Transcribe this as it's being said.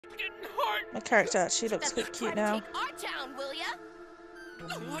My character actually looks quite cute now. Take our town, will ya?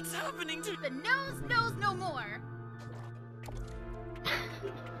 What's happening to The nose knows no more.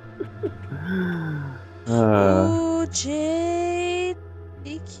 Ooh, Jade,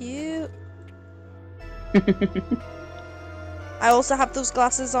 be cute. I also have those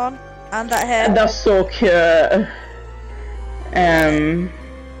glasses on and that hair. That's so cute.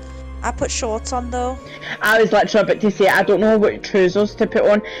 I put shorts on though. I was literally about to say I don't know what trousers to put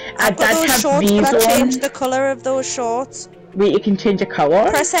on. I put did those have shorts, these but I on. changed the colour of those shorts. Wait, you can change the colour?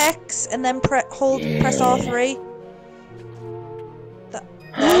 Press X and then press R3.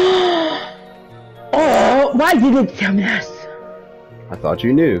 Oh, why didn't you tell me this? I thought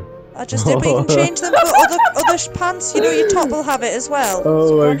you knew. I just did, but you can change them for other pants. You know, your top will have it as well. Oh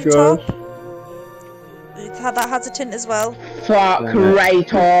so my gosh. That has a tint as well. Fuck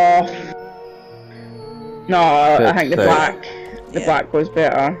right off. No, I think the black goes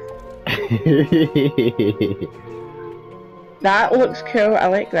better. That looks cool. I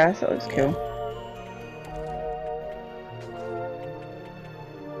like this. It looks cool.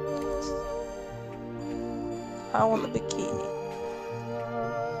 I want the bikini.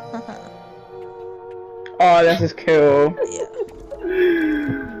 Oh, this is cool. Yeah.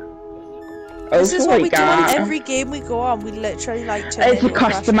 This is what we do on every game we go on. We literally like to. It's a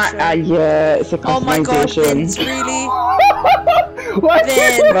customization. Yeah, it's a customization. Oh my god, Vince, really? What?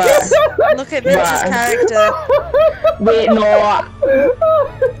 Vince, look at Vince's character. Wait, no.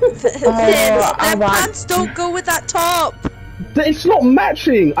 Vince, their pants don't go with that top. It's not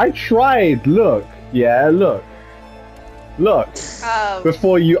matching. I tried. Look. Yeah, look. Look.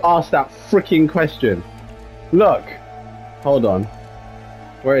 Before you ask that freaking question. Look. Hold on.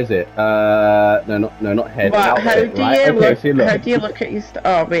 Where is it? No, not head. What, how do you look? See, look. How do you look at your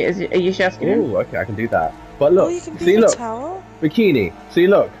Oh wait, are you asking him? Oh, okay, I can do that. But look, Oh, you can see, look. Towel? Bikini. See,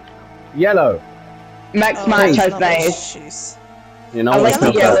 look. Yellow. Mixed match is nice. You know, I like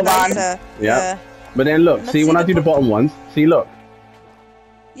the yellow one. Yeah. But then look, see when I do the bottom ones. See, look.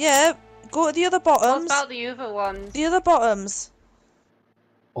 Yeah. Go to the other bottoms. What about the other ones? The other bottoms.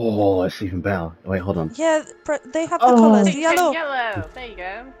 Oh, it's even better. Wait, hold on. Yeah, they have the colours. The yellow. Yellow. There you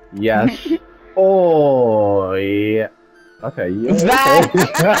go. Yes. Oh, yeah. Okay. Yeah.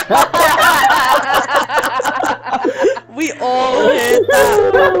 We all heard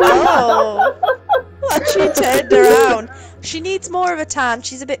that. Oh. Well, she turned around. She needs more of a tan.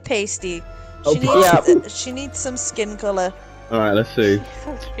 She's a bit pasty. She needs some skin colour. All right, let's see.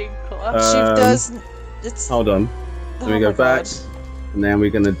 Skin colour. She does. It's. Hold on. Let me go back. And then we're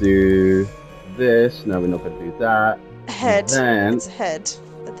gonna do this. No, we're not gonna do that. Head. Then... It's head,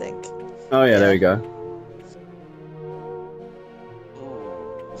 I think. Oh yeah, there we go.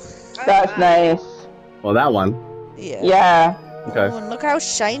 That's nice. Well, that one. Yeah. Yeah. Okay. Oh, and look how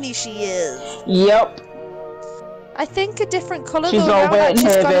shiny she is. Yep. I think a different colour She's though. all Now wet that and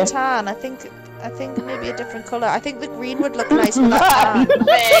she's got a heavy. tan. I think maybe a different colour. I think the green would look nice with that tan.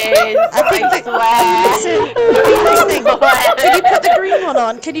 I think listen, can you put the green one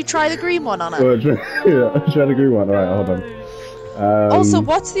on? Can you try the green one on her? Yeah, try the green one. Alright, hold on. Also,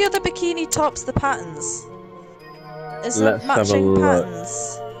 what's the other bikini tops, the patterns? Is it matching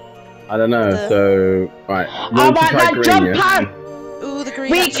patterns? I don't know, so... Right. I want that jumper! Ooh, the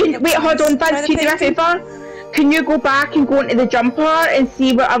green. Wait, hold on, Vince, can you do me a favour? Can you go back and go into the jumper and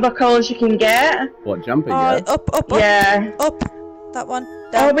see what other colours you can get? What, jumper, yeah? Up. Yeah. Up. That one.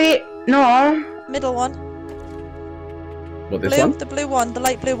 Down. Oh, wait, no. Middle one. What, this blue, one? The blue one, the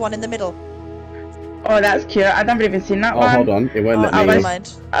light blue one in the middle. Oh, that's cute. I've never even seen that one. Oh, hold on. It won't let me... Never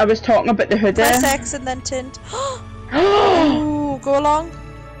mind. I was talking about the hoodie. Press X and then tint. Ooh, go along.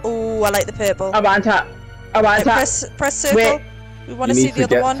 Ooh, I like the purple. I want it. Press circle. Wait. We want to see the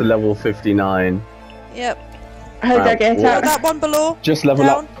other one. You need to get to level 59. Yep. How do I get it? That one below. Just level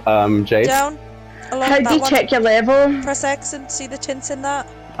up, Jade. Down. How do you check your level? Press X and see the tints in that.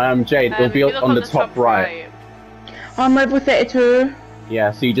 Jade, it'll be on the top right. I'm level 32.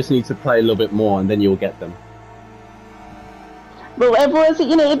 Yeah, so you just need to play a little bit more and then you'll get them. What level is it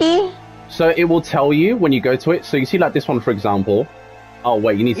you need to be? So it will tell you when you go to it. So you see like this one, for example. Oh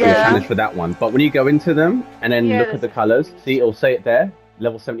wait, you need to finish for that one. But when you go into them and then look at the colours, see, it'll say it there,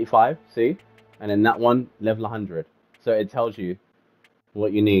 level 75, see? And then that one, level 100. So it tells you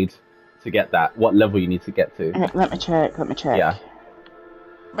what you need to get that, what level you need to get to. Right, let me check. Yeah.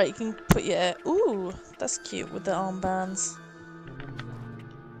 Right, you can put your... Ooh, that's cute with the armbands.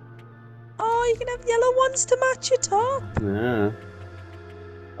 Oh, you can have yellow ones to match your top. Yeah.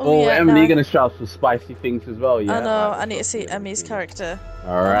 Oh, yeah, Emily, you're going to shout some spicy things as well, yeah? I know, I need to see Emmy's character.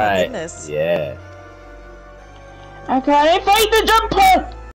 Alright. Oh my goodness. Yeah. Okay, fight the jumper!